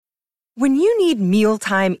When you need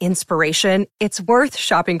mealtime inspiration, it's worth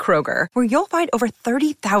shopping Kroger, where you'll find over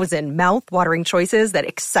 30,000 mouth-watering choices that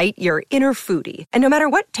excite your inner foodie. And no matter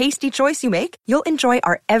what tasty choice you make, you'll enjoy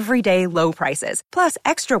our everyday low prices, plus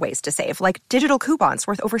extra ways to save, like digital coupons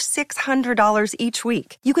worth over $600 each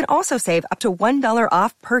week. You can also save up to $1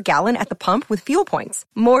 off per gallon at the pump with fuel points.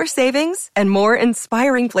 More savings and more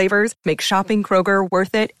inspiring flavors make shopping Kroger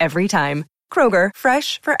worth it every time. Kroger,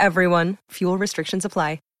 fresh for everyone. Fuel restrictions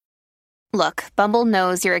apply. Look, Bumble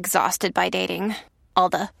knows you're exhausted by dating. All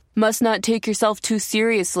the, must not take yourself too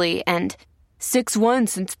seriously, and 6'1"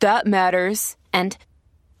 since that matters, and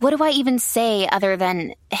what do I even say other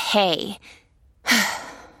than, hey?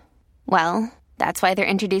 Well, that's why they're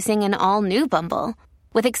introducing an all-new Bumble,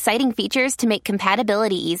 with exciting features to make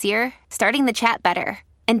compatibility easier, starting the chat better,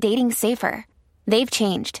 and dating safer. They've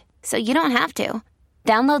changed, so you don't have to.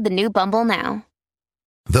 Download the new Bumble now.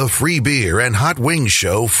 The Free Beer and Hot Wings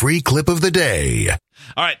Show free clip of the day.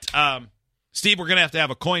 All right, Steve, we're going to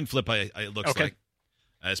have a coin flip, it looks like,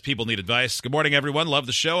 as people need advice. Good morning, everyone. Love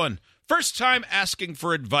the show. And first time asking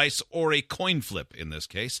for advice or a coin flip in this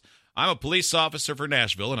case. I'm a police officer for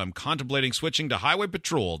Nashville, and I'm contemplating switching to highway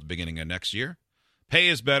patrol at the beginning of next year. Pay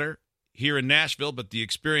is better here in Nashville, but the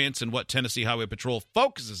experience and what Tennessee Highway Patrol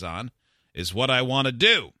focuses on is what I want to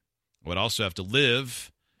do. I would also have to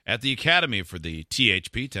live at the academy for the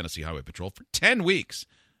THP, Tennessee Highway Patrol, for 10 weeks.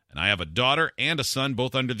 And I have a daughter and a son,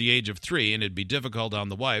 both under the age of 3, and it'd be difficult on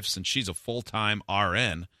the wife since she's a full-time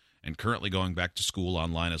RN and currently going back to school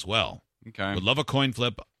online as well. Okay. Would love a coin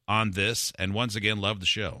flip on this, and once again, love the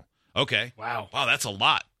show. Okay. Wow, that's a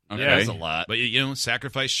lot. Okay. Yeah, that's a lot. But,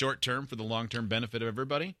 sacrifice short-term for the long-term benefit of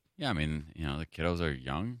everybody? Yeah, I mean, the kiddos are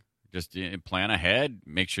young. Just plan ahead.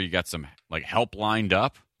 Make sure you got some help lined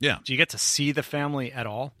up. Yeah. Do you get to see the family at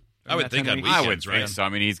all? I would think on I weekends, would right? think so. I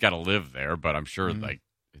mean, he's got to live there, but I'm sure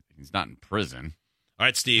he's not in prison. All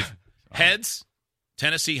right, Steve. Heads,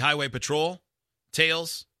 Tennessee Highway Patrol.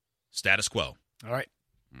 Tails, status quo. All right.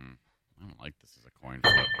 I don't like this as a coin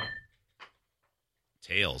flip.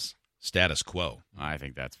 Tails, status quo. I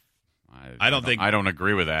think that's. I don't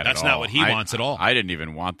agree with that. That's at all. not what he wants at all. I didn't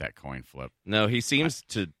even want that coin flip. No, he seems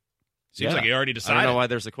to. Seems like he already decided. I don't know why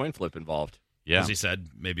there's a coin flip involved. Yeah. As he said,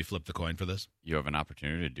 maybe flip the coin for this. You have an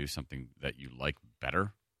opportunity to do something that you like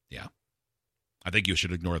better. Yeah. I think you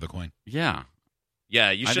should ignore the coin. Yeah.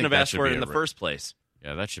 Yeah, you shouldn't have asked for it in the first place.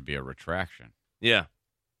 Yeah, that should be a retraction. Yeah.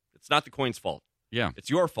 It's not the coin's fault. Yeah.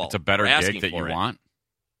 It's your fault. It's a better gig that you want.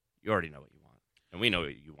 You already know what you want. And we know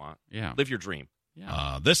what you want. Yeah. Live your dream.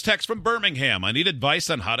 Yeah. This text from Birmingham. I need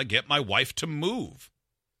advice on how to get my wife to move.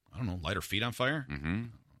 I don't know, light her feet on fire? Mm-hmm.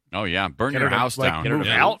 Oh, yeah. Burn Get your her to, house down. Get her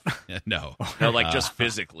out? No. No, just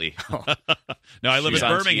physically. No, I live in She's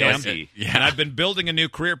on Birmingham, TLC. and I've been building a new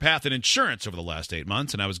career path in insurance over the last 8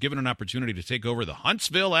 months, and I was given an opportunity to take over the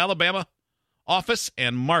Huntsville, Alabama office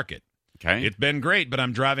and market. Okay. It's been great, but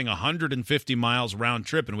I'm driving 150 miles round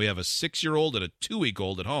trip, and we have a 6-year-old and a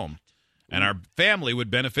 2-week-old at home. And our family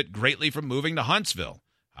would benefit greatly from moving to Huntsville.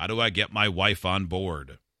 How do I get my wife on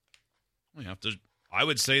board? We have to. I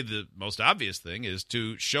would say the most obvious thing is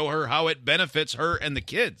to show her how it benefits her and the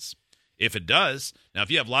kids. If it does, now if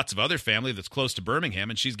you have lots of other family that's close to Birmingham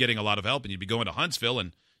and she's getting a lot of help and you'd be going to Huntsville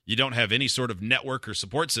and you don't have any sort of network or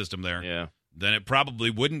support system there, then it probably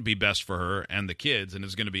wouldn't be best for her and the kids, and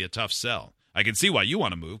it's going to be a tough sell. I can see why you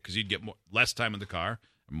want to move because you'd get less time in the car,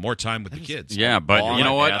 more time with the kids. Yeah, but you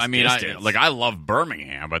know what? I mean, I love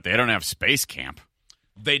Birmingham, but they don't have Space Camp.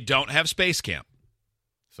 They don't have Space Camp.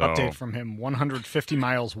 So, update from him: 150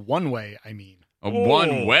 miles one way. I mean,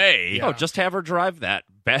 one way. Yeah. Oh, just have her drive that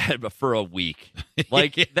bad for a week.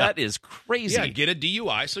 Like that is crazy. Yeah, get a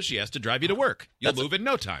DUI so she has to drive you to work. You'll move in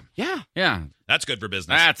no time. Yeah. That's good for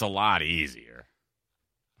business. That's a lot easier.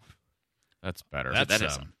 That's better. That's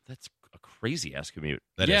a crazy ass commute.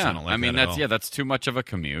 That is. I don't like that at all. That's too much of a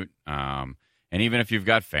commute. And even if you've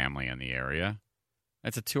got family in the area,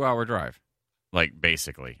 that's a 2-hour drive. Like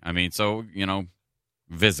basically. I mean, so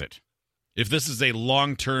visit. If this is a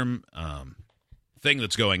long-term thing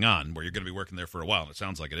that's going on where you're going to be working there for a while, and it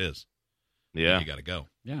sounds like it is, you got to go.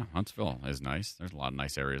 Yeah, Huntsville is nice. There's a lot of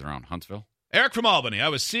nice areas around Huntsville. Eric from Albany. I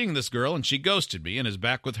was seeing this girl, and she ghosted me and is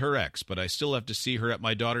back with her ex, but I still have to see her at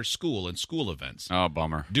my daughter's school and school events. Oh,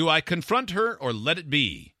 bummer. Do I confront her or let it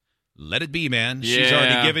be? Let it be, man. Yeah, she's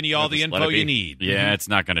already given you all the info you need. Yeah, it's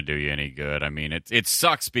not going to do you any good. I mean, it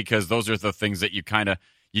sucks because those are the things that you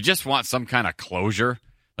just want some kind of closure.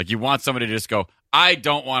 Like you want somebody to just go, I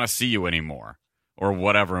don't want to see you anymore or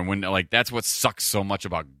whatever. And when that's what sucks so much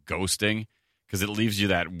about ghosting because it leaves you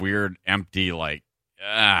that weird, empty,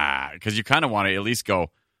 because you kind of want to at least go,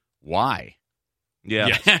 why? Yeah.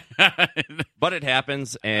 Yes. But it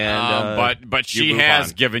happens, and but you she move has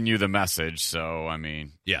on. given you the message, so I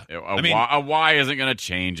mean, Yeah. a why isn't going to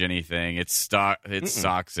change anything. It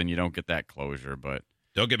sucks, and you don't get that closure. But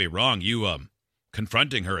Don't get me wrong. You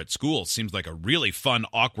confronting her at school seems like a really fun,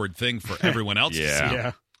 awkward thing for everyone else to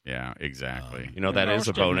see. Yeah, exactly. that is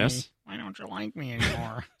a bonus. Why don't you like me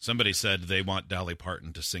anymore? Somebody said they want Dolly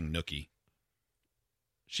Parton to sing Nookie.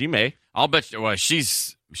 She may. I'll bet you. Well,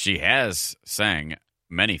 she has sang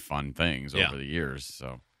many fun things Yeah. over the years,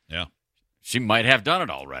 so Yeah. she might have done it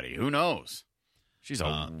already. Who knows? She's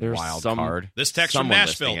a There's wild some- card. This text from Someone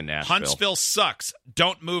Nashville. listening in Nashville. Huntsville sucks.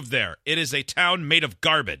 Don't move there. It is a town made of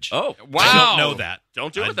garbage. Oh, Wow. I don't know that.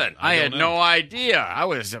 Don't do it then. I had don't know. no idea. I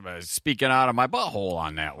was speaking out of my butthole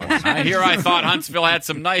on that one. I thought Huntsville had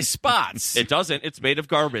some nice spots. It doesn't. It's made of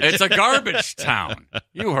garbage. It's a garbage town.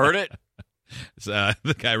 You heard it. The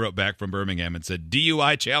guy wrote back from Birmingham and said,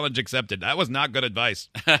 DUI challenge accepted. That was not good advice.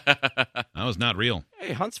 That was not real.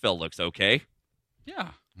 Hey, Huntsville looks okay. Yeah.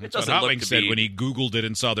 That's doesn't what look Hotwing to said be- when he Googled it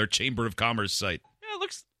and saw their Chamber of Commerce site. Yeah, it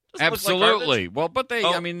looks doesn't look like Absolutely. garbage. Well, but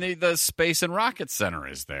Oh. the Space and Rocket Center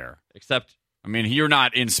is there. Except I mean, you're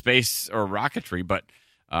not in space or rocketry, but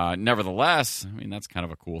nevertheless, I mean, that's kind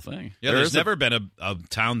of a cool thing. Yeah, There there's is a- never been a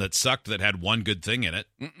town that sucked that had one good thing in it.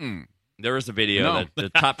 Mm-mm. there is a video No. that the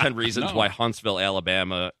top 10 reasons No. why Huntsville,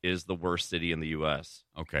 Alabama is the worst city in the U.S.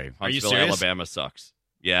 Okay. Are you Huntsville, serious? Alabama sucks.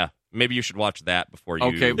 Yeah. Maybe you should watch that before you.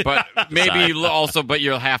 Okay, but maybe decide. also, but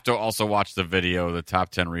you'll have to also watch the video, the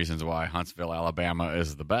top 10 reasons why Huntsville, Alabama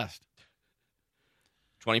is the best.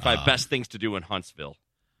 25 best things to do in Huntsville.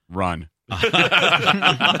 Run. Run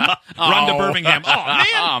to Birmingham. Oh, man.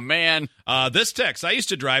 Oh, man. This text, I used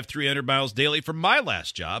to drive 300 miles daily for my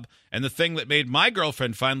last job, and the thing that made my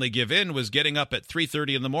girlfriend finally give in was getting up at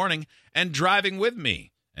 3:30 in the morning and driving with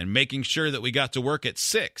me and making sure that we got to work at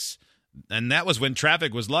 6. And that was when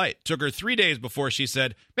traffic was light. Took her 3 days before she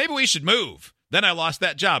said, maybe we should move. Then I lost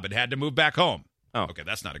that job and had to move back home. Oh. Okay,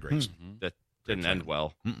 that's not a great That didn't end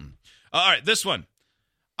well. All right, this one.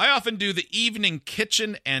 I often do the evening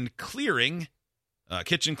kitchen clearing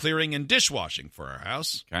and dishwashing for our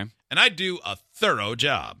house. Okay. And I do a thorough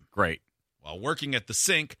job. Great. While working at the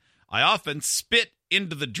sink, I often spit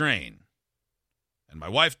into the drain. And my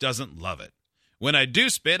wife doesn't love it. When I do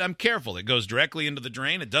spit, I'm careful. It goes directly into the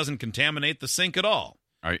drain. It doesn't contaminate the sink at all.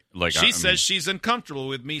 She says she's uncomfortable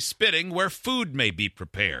with me spitting where food may be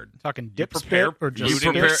prepared. Talking dip prepare spit or just You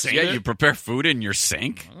spit? prepare, you prepare food in your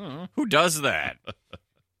sink? Who does that?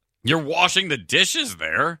 You're washing the dishes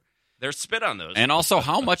there. There's spit on those. And also,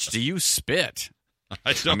 how much do you spit?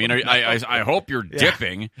 I I mean, I hope you're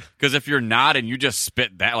dipping, because if you're not and you just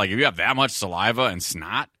spit that, like if you have that much saliva and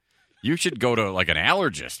snot, you should go to like an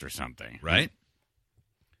allergist or something. right?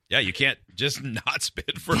 Yeah, you can't just not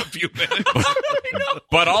spit for a few minutes.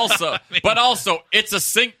 But also, it's a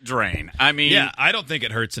sink drain. I mean, Yeah, I don't think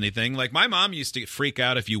it hurts anything. Like my mom used to freak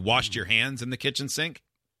out if you washed your hands in the kitchen sink.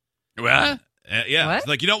 what? Yeah, What? it's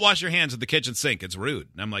like you don't wash your hands at the kitchen sink. It's rude.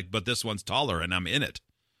 And I'm like, but this one's taller, and I'm in it.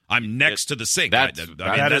 I'm next to the sink. That's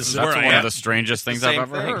that's where I one am. of the strangest things I've Same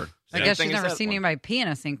ever thing. heard. I Same guess thing she's as never that seen one. anybody pee in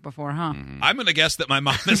a sink before, huh? I'm going to guess that my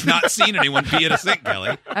mom has not seen anyone pee in a sink,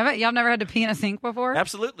 Kelly. I bet y'all never had to pee in a sink before.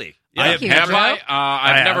 Absolutely. Thank you, Have Joe. I?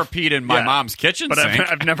 I've have. never peed in my Yeah. mom's kitchen But sink.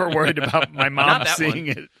 I've never worried about my mom Not that seeing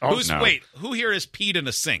one. it. Oh, No. Wait, who here has peed in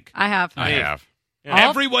a sink? I have. I have. All-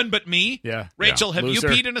 Everyone but me? yeah. Rachel, have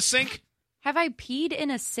Loser. you peed in a sink? Have I peed in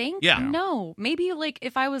a sink? Yeah. No. Maybe like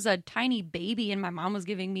if I was a tiny baby and my mom was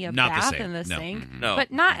giving me a Not the bath same. in the No. sink. No.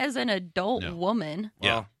 But not as an adult No. woman.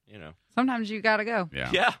 Well, you know. Sometimes you gotta go. Yeah.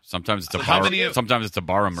 Yeah. Sometimes it's a How bar. many of- Sometimes it's a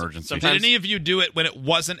bar emergency. Did any of you do it when it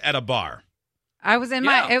wasn't at a bar? I was in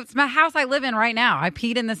it's my house I live in right now. I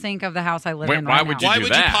peed in the sink of the house I live Wait, in why right would now. you Why do would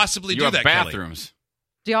you that? possibly you do have that, Kelly? bathrooms.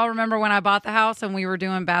 Do y'all remember when I bought the house and we were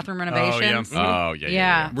doing bathroom renovations? Oh,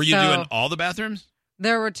 yeah. Were you So- doing all the bathrooms?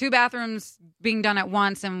 There were 2 bathrooms being done at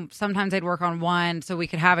once, and sometimes they'd work on one so we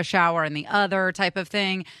could have a shower in the other type of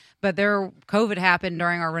thing. But COVID happened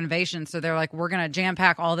during our renovation, so they're like, we're going to jam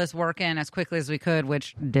pack all this work in as quickly as we could,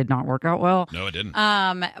 which did not work out well. No, it didn't.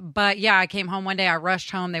 But yeah, I came home one day, I rushed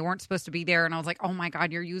home. They weren't supposed to be there, and I was like, oh my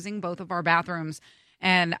God, you're using both of our bathrooms.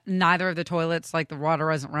 And neither of the toilets, like the water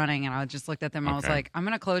wasn't running. And I just looked at them. I was Okay. like, I'm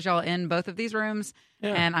going to close y'all in both of these rooms,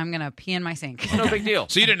 and I'm going to pee in my sink. No big deal.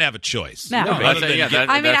 So you didn't have a choice. No. Other than get-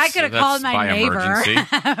 I mean, I could have called my by neighbor. emergency.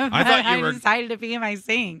 I thought you were- decided to pee in my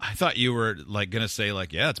sink. I thought you were like going to say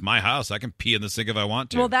like, yeah, it's my house. I can pee in the sink if I want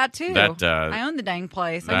to. Well, that too. That, I own the dang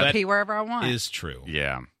place. I that can pee wherever I want. is true.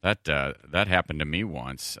 Yeah, that happened to me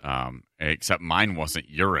once. Except mine wasn't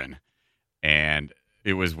urine, and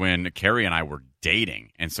it was when Carrie and I were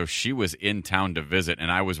dating, and so she was in town to visit,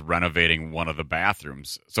 and I was renovating one of the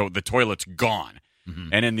bathrooms. So the toilet's gone,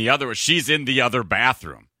 and she's in the other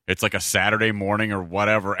bathroom. It's like a Saturday morning or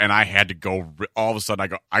whatever, and I had to go. All of a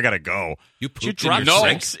sudden, I gotta go. You pooped drop in your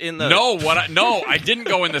sink? sinks in the I didn't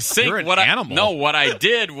go in the sink. You're an animal. What I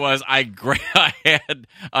did was I had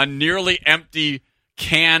a nearly empty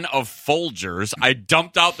can of Folgers. I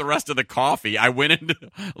dumped out the rest of the coffee. I went into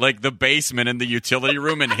like the basement in the utility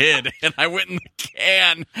room and hid, and I went in the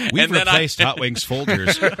can. We've replaced Hot Wings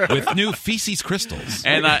Folgers with new feces crystals.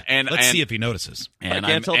 Let's see if he notices. And I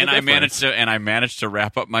can't tell the I difference. managed to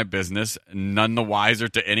wrap up my business, none the wiser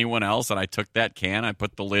to anyone else. And I took that can, I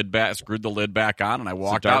put the lid back, screwed the lid back on, and I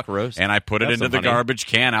walked dark out. roast. And I put it Have into some the honey. garbage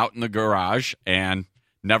can out in the garage, and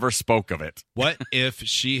never spoke of it. What if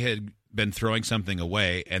she had been throwing something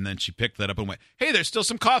away, and then she picked that up and went, "Hey, there's still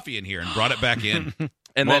some coffee in here," and brought it back in?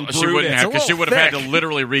 and Well, then she brewed wouldn't it. have, It's a because she little would have had thick. to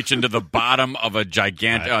literally reach into the bottom of a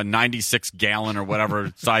gigantic 96-gallon or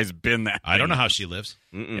whatever size bin that. I don't know thing. how she lives.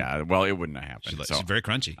 Yeah, well, it wouldn't have happened. She's So very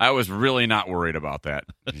crunchy. I was really not worried about that.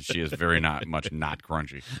 She is very not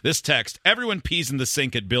crunchy. This text: everyone pees in the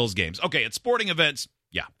sink at Bills games. Okay, at sporting events,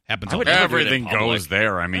 yeah, happens all the never time. do it in Everything public. goes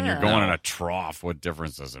there. I mean, you're going No. in a trough. What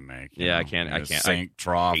difference does it make? You Yeah, know? I can't- In I a can't- I Sink,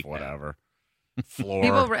 trough, hate that. whatever. Floor.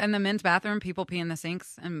 People in the men's bathroom, people pee in the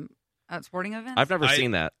sinks and at sporting events. I've never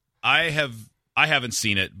seen that. I haven't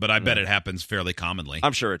seen it, but I bet it happens fairly commonly.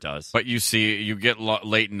 I'm sure it does. But you get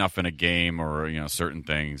late enough in a game, or certain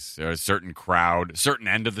things, a certain crowd, certain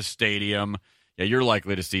end of the stadium. Yeah, you're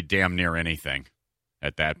likely to see damn near anything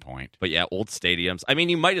at that point. But yeah, old stadiums. I mean,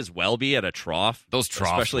 you might as well be at a trough. Those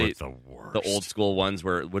troughs especially were the worst. the old school ones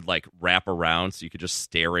where it would like wrap around so you could just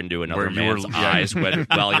stare into another Where you were- man's yeah. eyes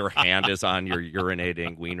while your hand is on your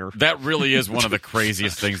urinating wiener. That really is one of the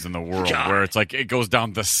craziest things in the world, where it's like it goes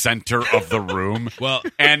down the center of the room. Well,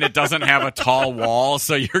 and it doesn't have a tall wall,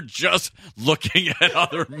 so you're just looking at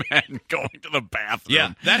other men going to the bathroom.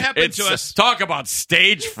 Yeah, that happened to us. Talk about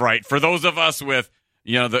stage fright for those of us with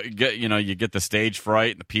you get the stage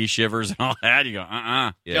fright and the pee shivers and all that. You go,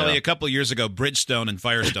 Yeah. Kelly, a couple years ago, Bridgestone and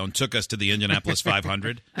Firestone took us to the Indianapolis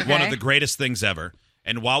 500. Okay. One of the greatest things ever.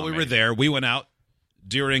 And while we were there, we went out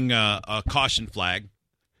during a caution flag,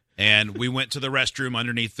 and we went to the restroom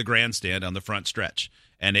underneath the grandstand on the front stretch.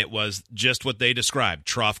 And it was just what they described: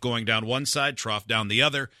 trough going down one side, trough down the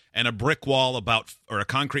other, and a brick wall a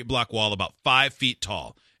concrete block wall about 5 feet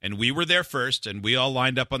tall. And we were there first, and we all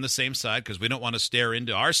lined up on the same side because we don't want to stare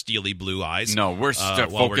into our steely blue eyes. no, we're while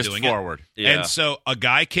focused doing forward. Yeah. And so a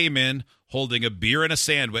guy came in holding a beer and a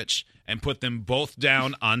sandwich and put them both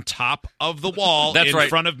down on top of the wall That's in right.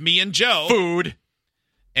 front of me and Joe, Food.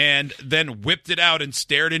 and then whipped it out and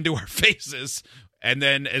stared into our faces. And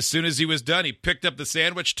then as soon as he was done, he picked up the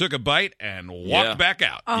sandwich, took a bite, and walked Yeah. back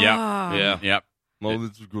out. Oh. Yeah. Yep. Well,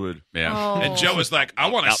 this is good. Yeah. Oh. And Joe was like, "I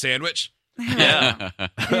want a sandwich." Yeah.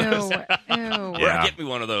 Ew. Ew. Yeah. Get me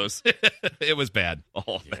one of those. It was bad.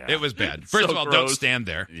 Oh, man. It was bad. First So of all, don't gross. stand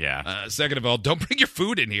there. Yeah. Second of all, don't bring your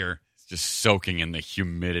food in here. It's just soaking in the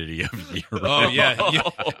humidity of your Oh, yeah.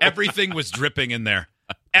 Everything was dripping in there.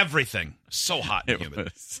 Everything. So hot and It humid.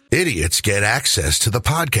 was. Idiots get access to the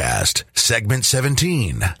podcast, segment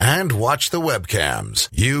 17, and watch the webcams.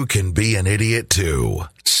 You can be an idiot too.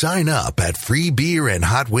 Sign up at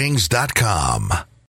freebeerandhotwings.com.